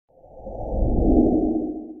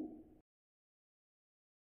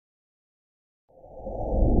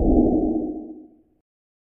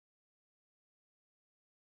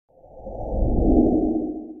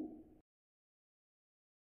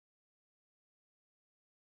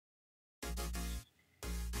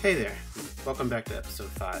Hey there, welcome back to episode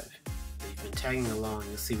 5. If you've been tagging along,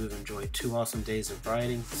 you'll see we've enjoyed 2 awesome days of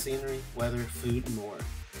riding, scenery, weather, food, and more.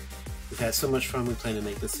 We've had so much fun we plan to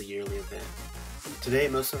make this a yearly event. Today,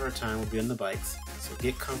 most of our time will be on the bikes, so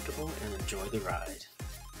get comfortable and enjoy the ride.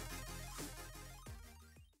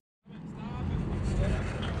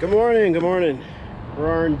 Good morning, good morning.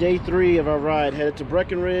 We're on day 3 of our ride, headed to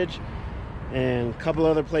Breckenridge and a couple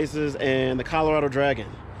other places and the Colorado Dragon.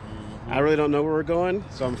 I really don't know where we're going,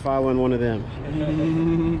 so I'm following one of them.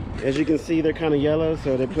 As you can see, they're kind of yellow,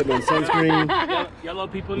 so they're putting on sunscreen. Yellow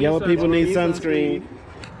people need sunscreen.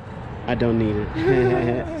 I don't need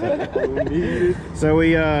it. So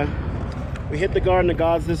we hit the Garden of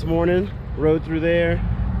Gods this morning, rode through there,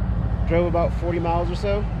 drove about 40 miles or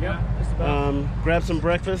so. Yeah, just about. Grabbed some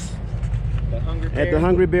breakfast at the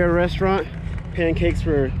Hungry Bear restaurant. Pancakes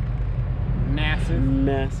were massive.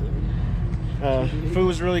 Food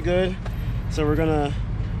was really good, so we're gonna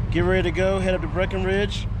get ready to go, head up to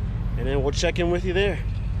Breckenridge, and then we'll check in with you there.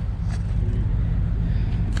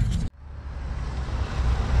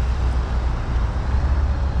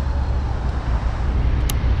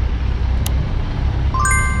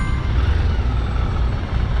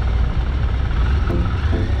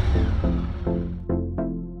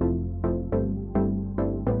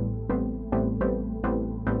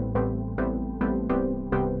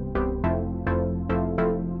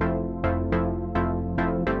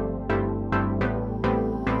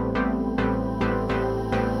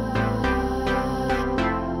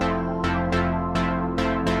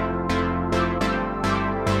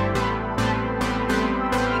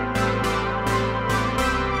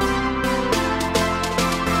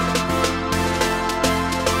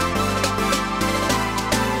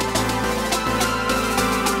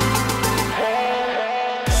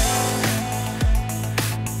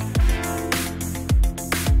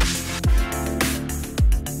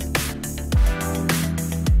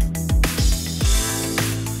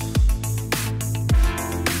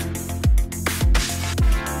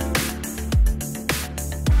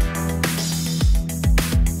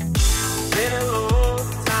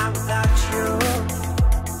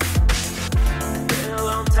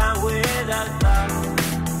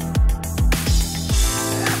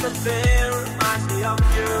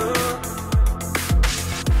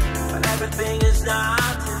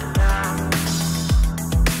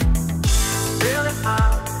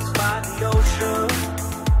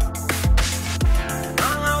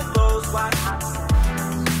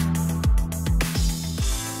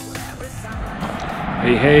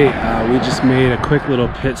 Hey, we just made a quick little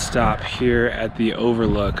pit stop here at the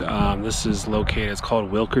Overlook. This is located, it's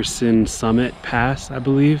called Wilkerson Summit Pass, I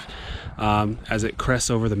believe, as it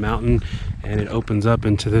crests over the mountain and it opens up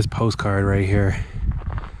into this postcard right here.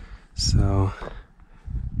 So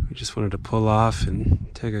we just wanted to pull off and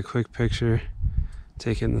take a quick picture,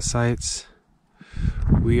 take in the sights.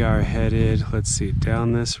 We are headed, let's see,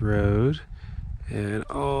 down this road and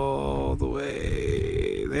all the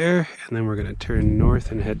way there, and then we're gonna turn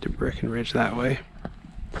north and head to Breckenridge that way.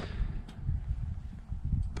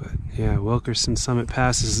 But yeah, Wilkerson Summit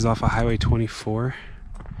Pass. This is off of Highway 24,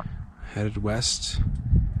 headed west.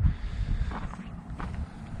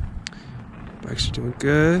 Bikes are doing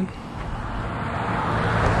good.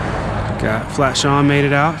 Got Flat Sean made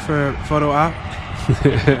it out for a photo op.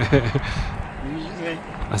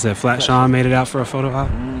 I said Flat Sean made it out for a photo op.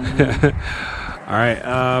 All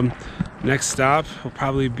right, next stop will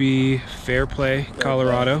probably be Fairplay,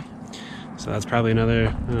 Colorado. So that's probably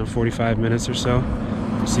another 45 minutes or so.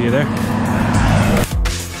 We'll see you there.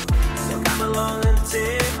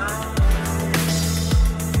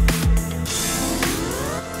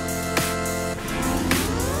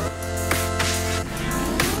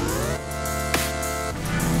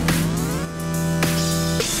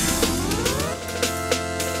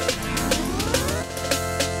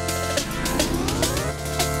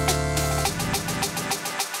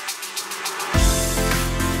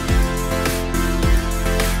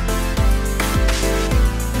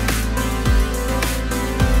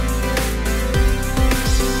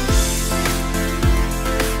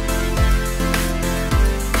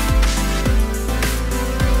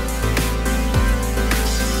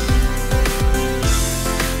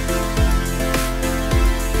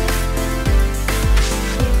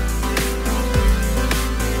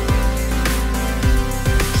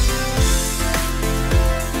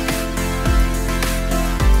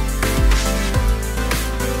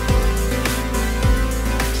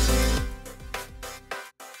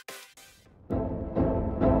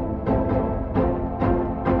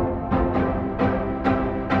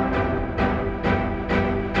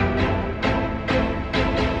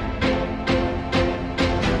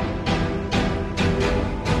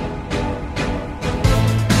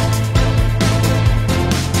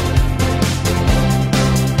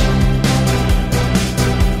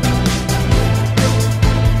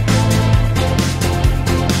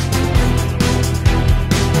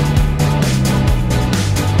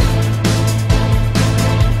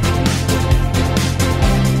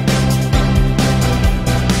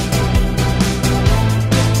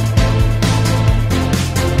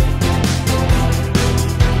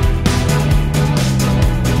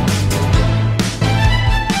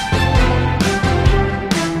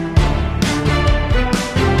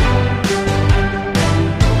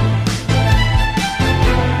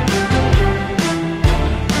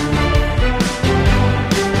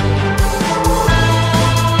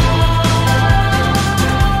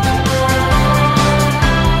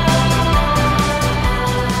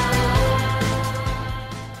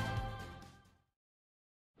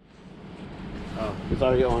 It's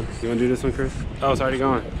already on. You want to do this one, Chris? Oh, it's already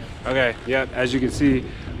going. Okay, yep, as you can see,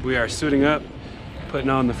 we are suiting up, putting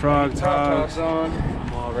on the frog togs.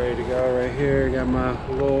 I'm all ready to go right here. Got my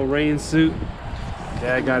little rain suit.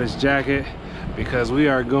 Dad got his jacket because we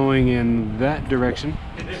are going in that direction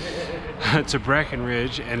to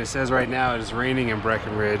Breckenridge, and it says right now it is raining in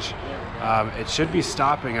Breckenridge. It should be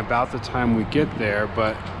stopping about the time we get there,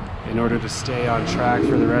 but in order to stay on track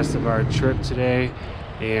for the rest of our trip today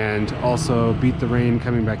and also beat the rain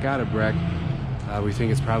coming back out of Breck, we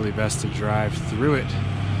think it's probably best to drive through it,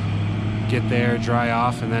 get there, dry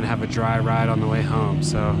off, and then have a dry ride on the way home.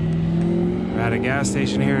 So we're at a gas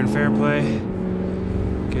station here in Fairplay,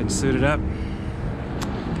 getting suited up,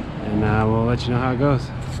 and we'll let you know how it goes.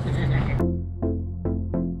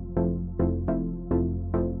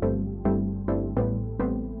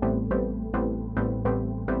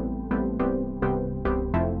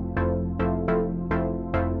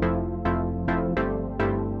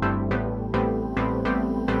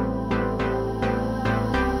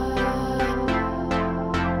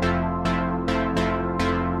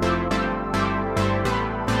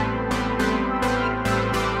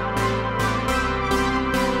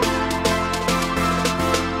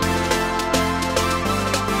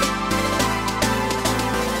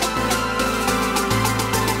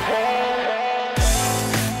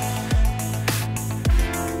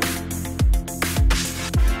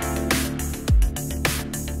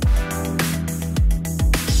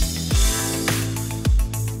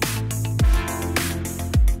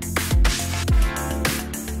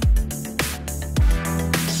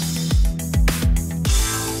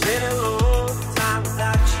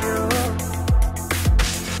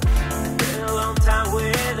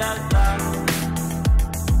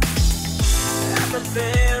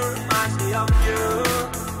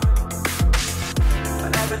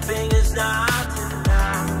 Everything is not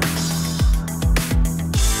enough.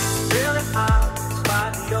 Feeling out by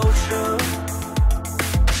the ocean,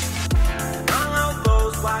 among all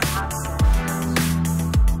those white hot sands,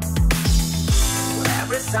 where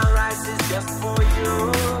every sunrise is just for you.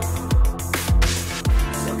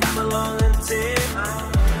 So come along and take my hand.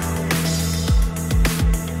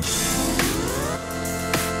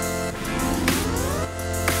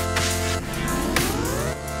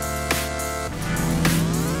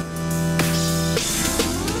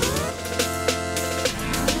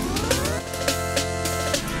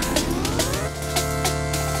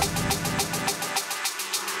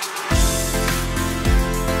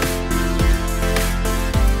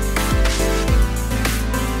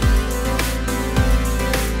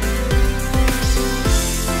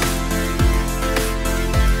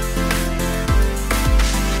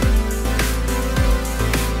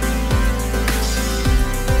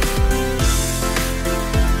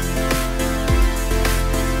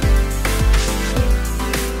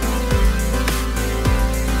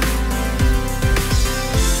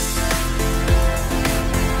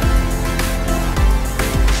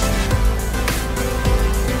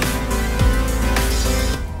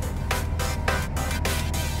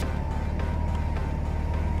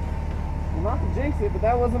 Not to jinx it, but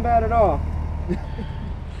that wasn't bad at all.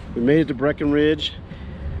 We made it to Breckenridge,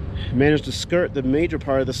 managed to skirt the major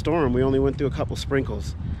part of the storm. We only went through a couple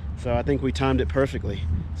sprinkles, so I think we timed it perfectly.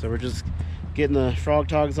 So we're just getting the frog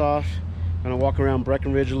togs off, gonna walk around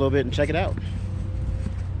Breckenridge a little bit and check it out.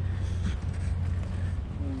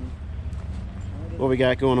 What we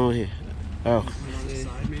got going on here? Oh,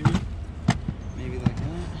 Maybe like that.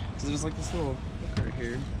 So there's like this little hook right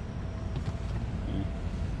here.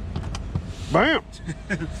 bam!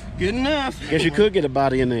 Good enough. Guess you could get a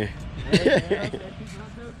body in there.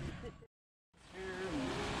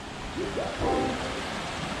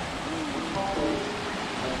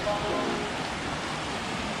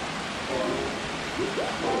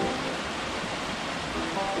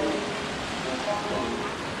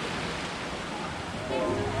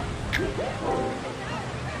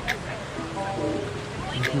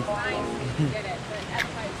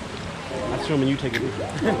 That's filming you take a picture.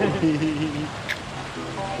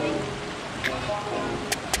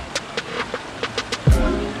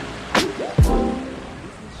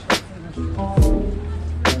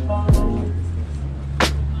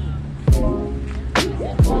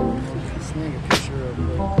 Snag a picture of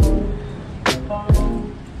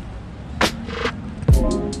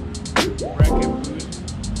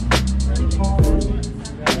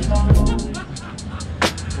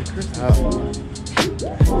Oh.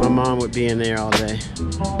 My mom would be in there all day.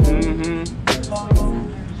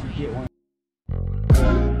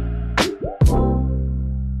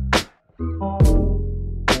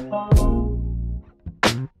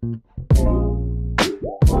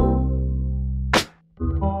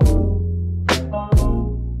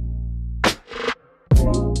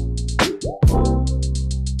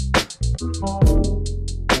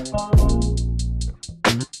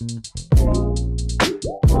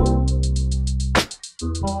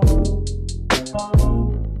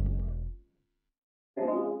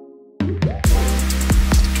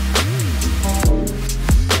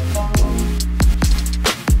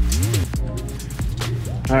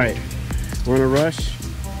 We're in a rush.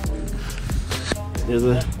 There's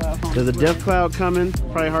a death cloud coming.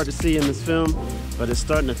 Probably hard to see in this film, but it's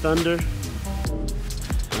starting to thunder.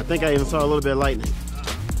 I think I even saw a little bit of lightning.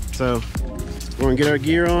 So we're gonna get our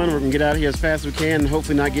gear on. We're gonna get out of here as fast as we can and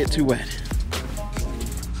hopefully not get too wet.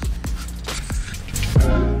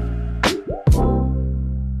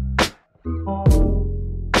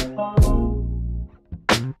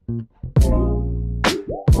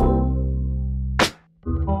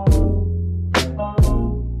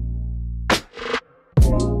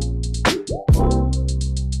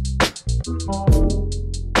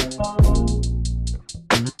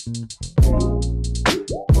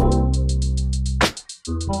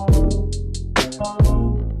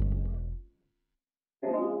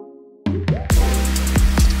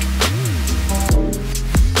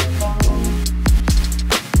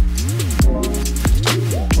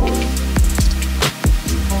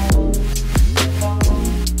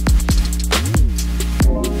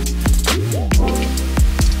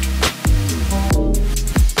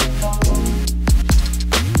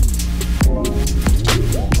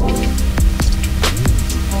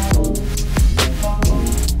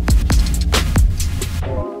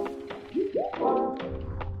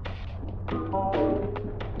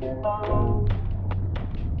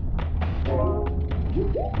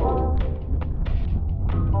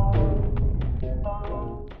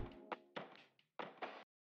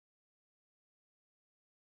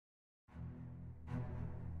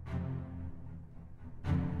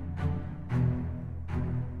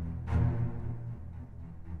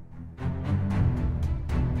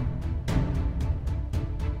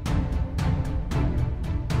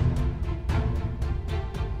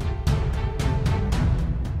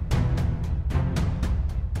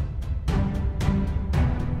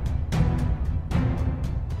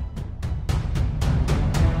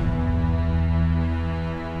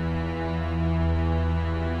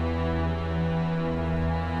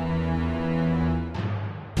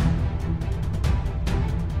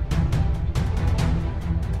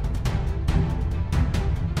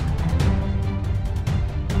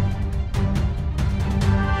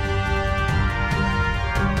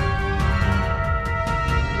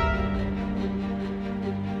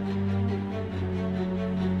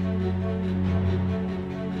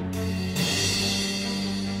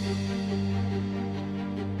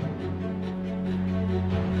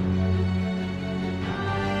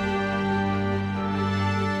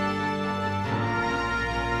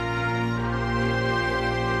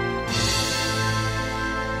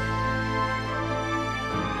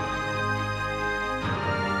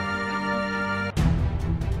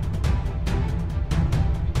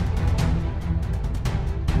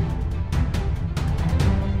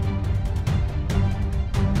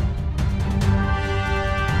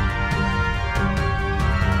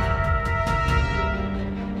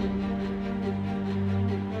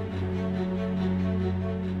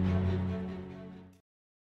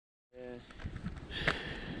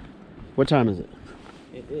 What time is it?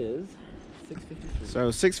 It is 6:53.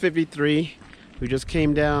 So 6:53. We just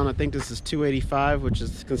came down. I think this is 285, which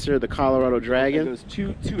is considered the Colorado Dragon. It goes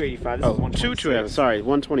 285. This Oh, is 126. 225. Sorry,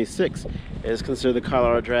 126 is considered the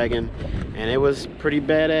Colorado Dragon, and it was pretty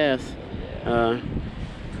badass.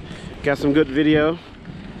 Got some good video,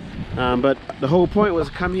 but the whole point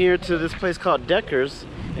was come here to this place called Decker's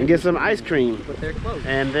and get some ice cream. But they're closed.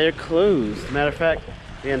 And they're closed. Matter of fact,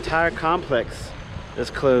 the entire complex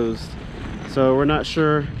is closed. So we're not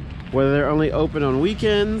sure whether they're only open on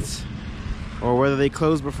weekends or whether they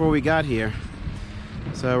closed before we got here.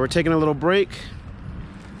 So we're taking a little break.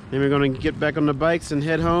 Then we're gonna get back on the bikes and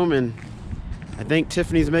head home, and I think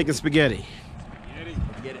Tiffany's making spaghetti.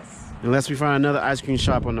 Unless we find another ice cream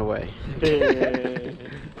shop on the way.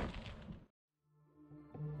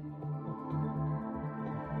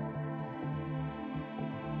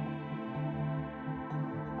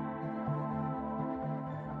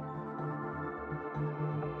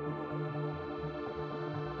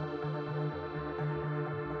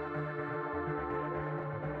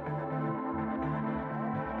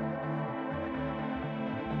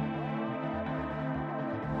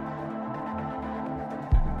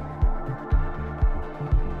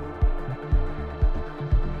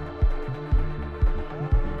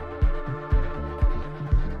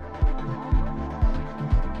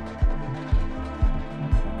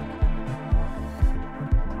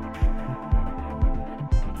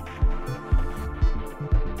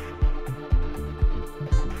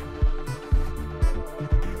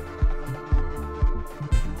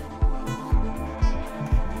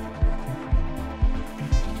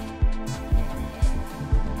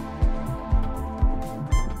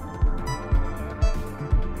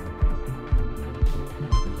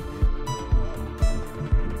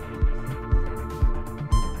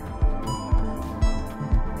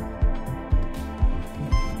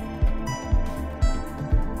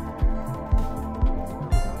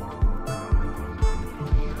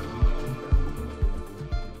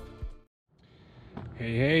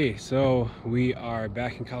 Hey, so we are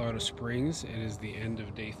back in Colorado Springs. It is the end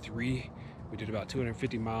of day 3. We did about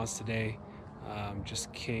 250 miles today.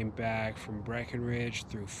 Just came back from Breckenridge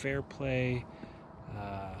through Fairplay,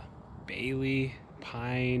 Bailey,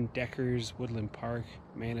 Pine, Deckers, Woodland Park,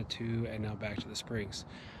 Manitou, and now back to the Springs.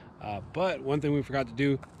 But one thing we forgot to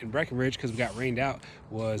do in Breckenridge, because we got rained out,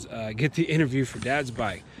 was get the interview for Dad's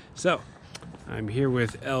bike. So I'm here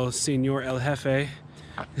with El Senor El Jefe,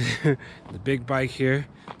 the big bike here.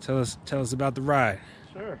 Tell us about the ride.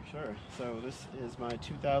 Sure. So this is my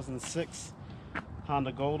 2006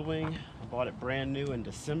 Honda Goldwing. I bought it brand new in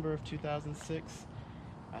December of 2006.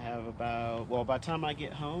 I have about, well, by the time I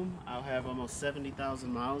get home, I'll have almost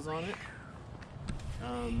 70,000 miles on it.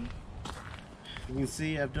 You can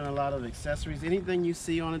see I've done a lot of accessories. Anything you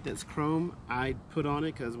see on it that's chrome, I put on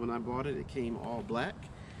it because when I bought it, it came all black.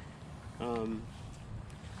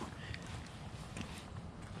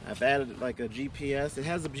 I've added like a GPS. It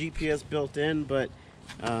has a GPS built in, but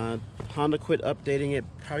Honda quit updating it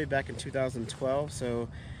probably back in 2012, so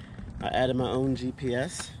I added my own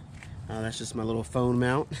GPS. That's just my little phone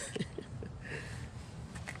mount.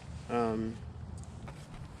 And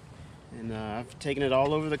I've taken it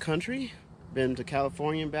all over the country. Been to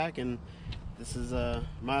California and back, and this is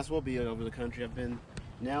might as well be over the country. I've been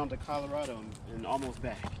now to Colorado and almost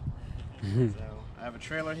back. So I have a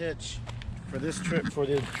trailer hitch for this trip, for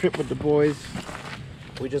the trip with the boys.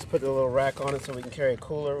 We just put a little rack on it so we can carry a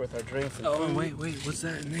cooler with our drinks and food. Wait, what's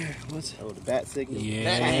that in there? Oh, the bat signal.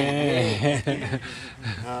 Yeah.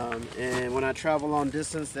 And when I travel long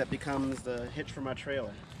distance, that becomes the hitch for my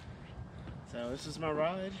trailer. So this is my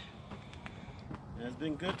ride. And it's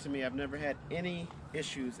been good to me. I've never had any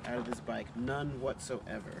issues out of this bike, none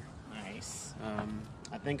whatsoever. Nice.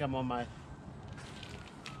 I think I'm on my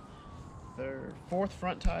fourth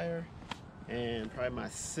front tire and probably my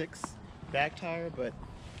 6th back tire, but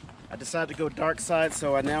I decided to go dark side,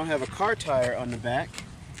 so I now have a car tire on the back,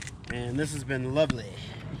 and this has been lovely.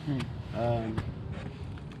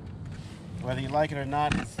 Whether you like it or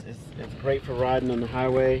not, it's great for riding on the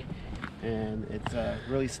highway, and it's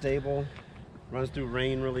really stable. Runs through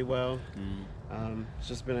rain really well. It's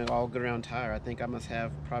just been an all good around tire. I think I must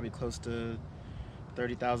have probably close to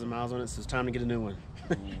 30,000 miles on it, so it's time to get a new one.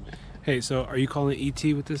 Hey, so are you calling ET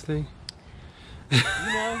with this thing? You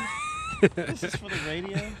know, this is for the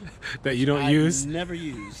radio. That you don't use? Never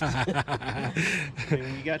used. I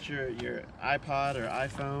mean, you got your iPod or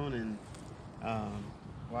iPhone, and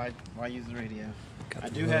why use the radio? I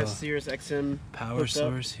do have Sirius XM power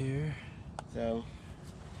source here. So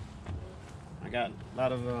I got a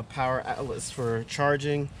lot of power outlets for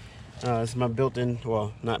charging. This is my built-in,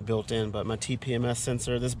 well, not built-in, but my TPMS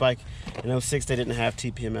sensor. This bike in 06, they didn't have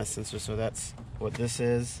TPMS sensor, so that's what this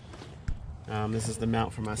is. This is the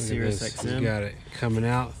mount for my Sirius XM. You got it coming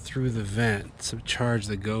out through the vent to charge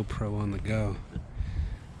the GoPro on the go.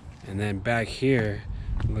 And then back here,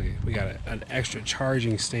 look, we got an extra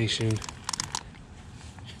charging station.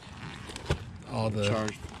 All the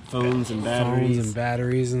charge phones and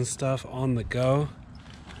batteries and stuff on the go.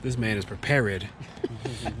 This man is prepared.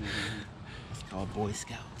 It's called Boy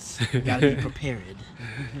Scouts. You gotta be prepared.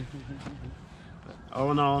 But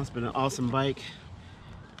all in all, it's been an awesome bike.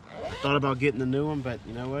 Thought about getting the new one, but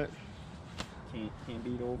you know what? Can't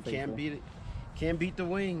beat old faithful. Can't beat it. Can't beat the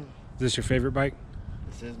wing. Is this your favorite bike?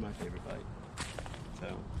 This is my favorite bike. So.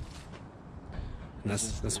 And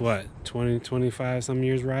that's what, 20, 25 some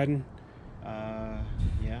years riding?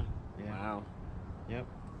 Yeah. Wow. Yep.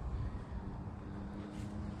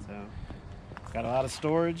 So, got a lot of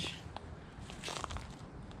storage.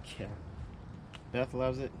 Yeah. Beth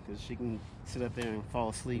loves it because she can sit up there and fall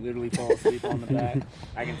asleep. Literally fall asleep on the back.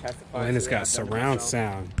 I can testify. Oh, and it's got I've done it surround myself.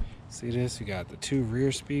 sound. See this? You got the 2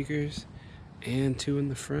 rear speakers and 2 in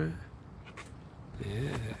the front.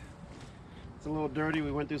 Yeah. It's a little dirty.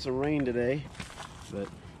 We went through some rain today, but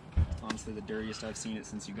Honestly, the dirtiest I've seen it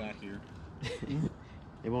since you got here.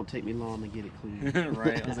 it won't take me long to get it clean.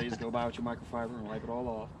 Right? Unless I just go by with your microfiber and wipe it all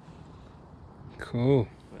off. Cool.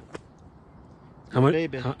 But How much?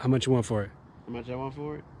 baby. How much you want for it? How much I want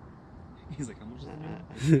for it? He's like, how much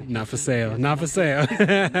is it? Not for sale. Not for sale.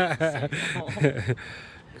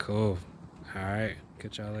 Cool. All right.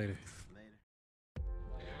 Catch y'all later.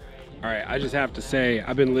 All right. I just have to say,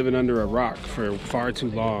 I've been living under a rock for far too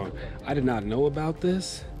long. I did not know about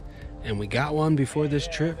this, and we got one before this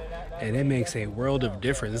trip, and it makes a world of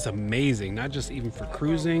difference. It's amazing. Not just even for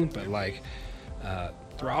cruising, but like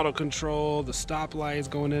throttle control, the stoplights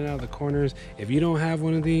going in and out of the corners. If you don't have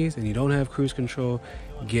one of these and you don't have cruise control,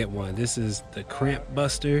 get one. This is the Cramp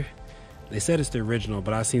Buster. They said it's the original,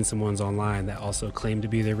 but I've seen some ones online that also claim to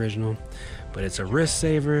be the original. But it's a wrist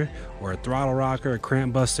saver or a throttle rocker, a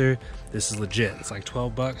cramp buster. This is legit. It's like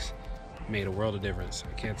 12 bucks. Made a world of difference.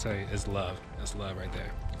 I can't tell you. It's love. That's love right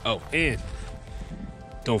there. Oh, and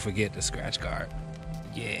don't forget the scratch guard.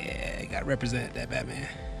 Yeah, gotta represent that Batman.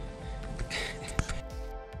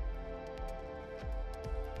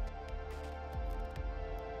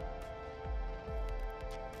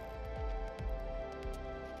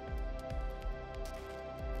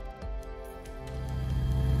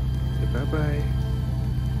 Bye-bye.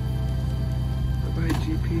 Bye-bye,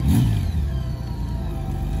 GP.